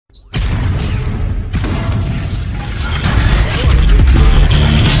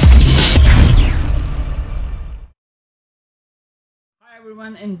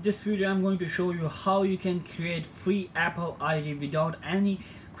Everyone, in this video I'm going to show you how you can create free Apple ID without any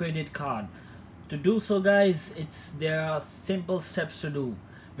credit card. To do so guys, there are simple steps to do.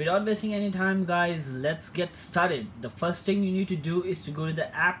 Without wasting any time guys, let's get started. The first thing you need to do is to go to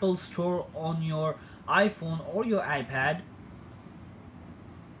the Apple Store on your iPhone or your iPad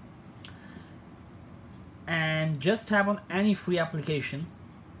and just tap on any free application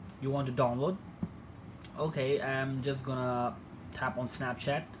you want to download. Okay, I'm just gonna tap on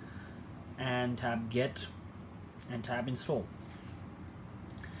Snapchat and tap get and tap install,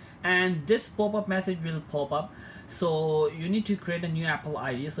 and this pop-up message will pop up. So you need to create a new Apple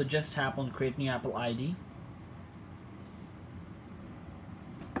ID, so just tap on create new Apple ID.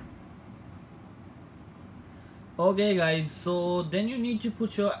 Okay guys, so then you need to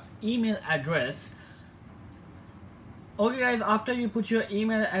put your email address. Okay guys, after you put your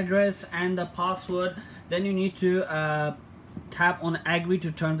email address and the password, then you need to tap on agree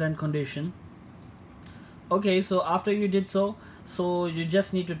to terms and condition. Okay, so after you did so you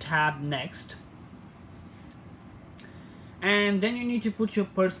just need to tap next, and then you need to put your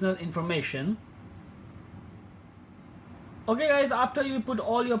personal information. Okay guys, after you put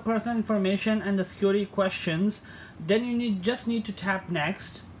all your personal information and the security questions, then you just need to tap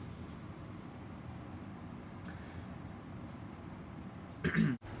next.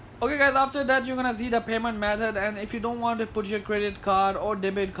 Okay guys, after that you're gonna see the payment method, and if you don't want to put your credit card or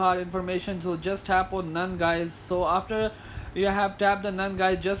debit card information, so just tap on none guys. So after you have tapped the none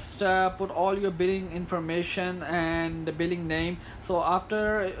guys, just put all your billing information and the billing name. So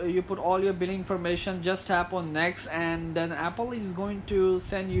after you put all your billing information, just tap on next, and then Apple is going to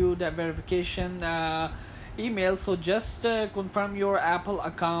send you the verification email. So just confirm your Apple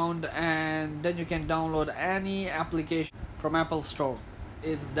account, and then you can download any application from Apple Store.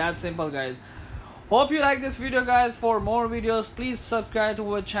 It's that simple guys. Hope you like this video guys. For more videos, please subscribe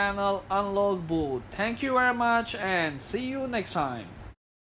to our channel UnlockBoot. Thank you very much and see you next time.